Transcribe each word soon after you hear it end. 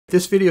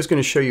This video is going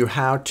to show you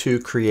how to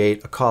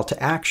create a call to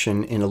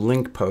action in a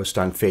link post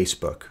on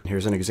Facebook.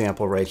 Here's an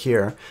example right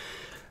here.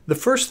 The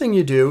first thing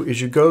you do is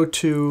you go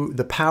to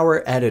the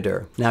Power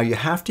Editor. Now you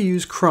have to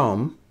use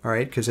Chrome, all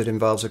right, because it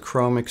involves a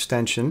Chrome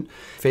extension.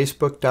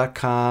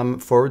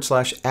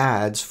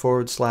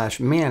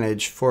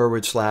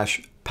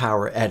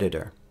 Facebook.com/ads/manage/Power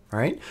Editor, all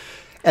right?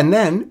 And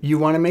then you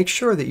want to make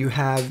sure that you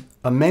have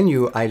a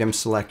menu item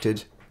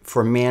selected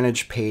for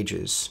Manage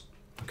Pages.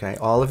 Okay,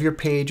 all of your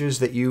pages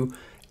that you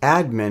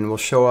admin will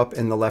show up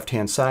in the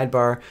left-hand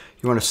sidebar.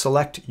 You want to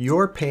select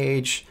your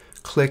page,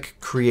 click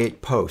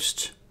Create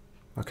Post.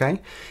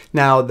 Okay,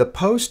 now the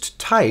post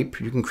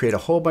type, you can create a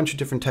whole bunch of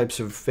different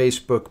types of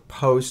Facebook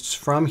posts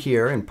from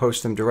here and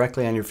post them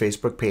directly on your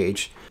Facebook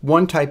page.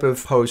 One type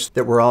of post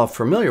that we're all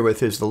familiar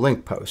with is the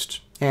link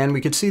post. And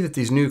we can see that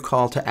these new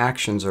call to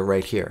actions are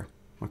right here.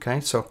 Okay,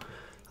 so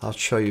I'll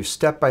show you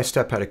step by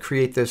step how to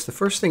create this. The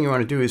first thing you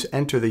want to do is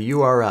enter the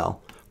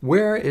URL.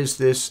 Where is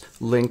this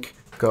link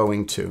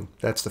going to?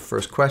 That's the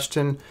first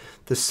question.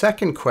 The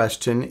second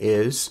question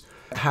is,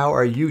 how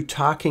are you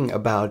talking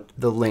about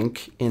the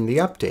link in the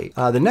update?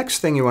 The next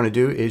thing you want to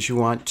do is you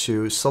want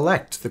to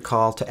select the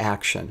call to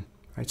action.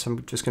 Right, so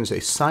I'm just going to say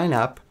sign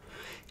up,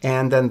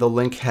 and then the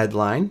link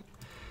headline,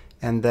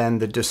 and then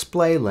the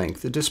display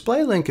link. The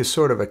display link is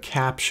sort of a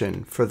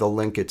caption for the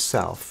link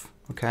itself.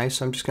 Okay,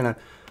 so I'm just going to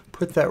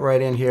put that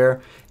right in here,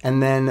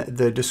 and then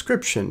the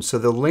description. So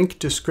the link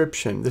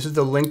description, this is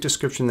the link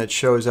description that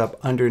shows up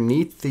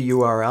underneath the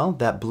URL,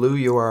 that blue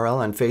URL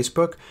on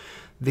Facebook.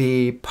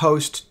 The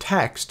post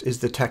text is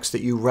the text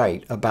that you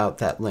write about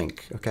that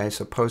link. Okay,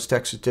 so post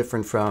text is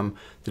different from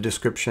the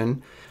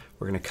description.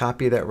 We're going to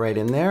copy that right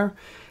in there.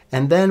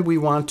 And then we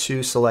want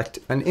to select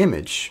an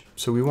image.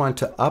 So we want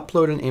to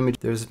upload an image.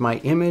 There's my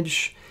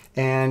image,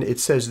 and it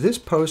says this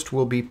post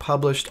will be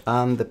published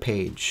on the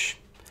page.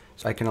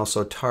 So I can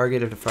also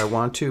target it if I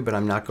want to, but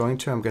I'm not going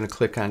to. I'm going to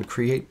click on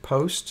Create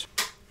Post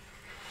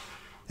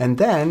and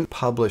then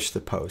publish the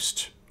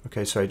post.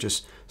 Okay, so I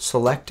just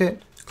select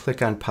it,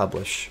 click on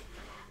Publish.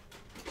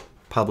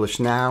 Publish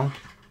now.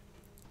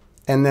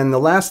 And then the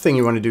last thing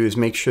you want to do is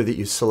make sure that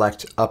you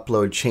select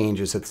Upload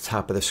Changes at the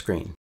top of the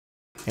screen.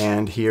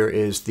 And here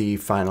is the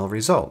final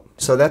result.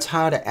 So that's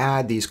how to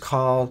add these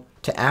call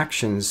to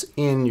actions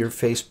in your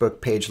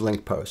Facebook page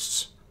link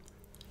posts.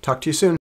 Talk to you soon.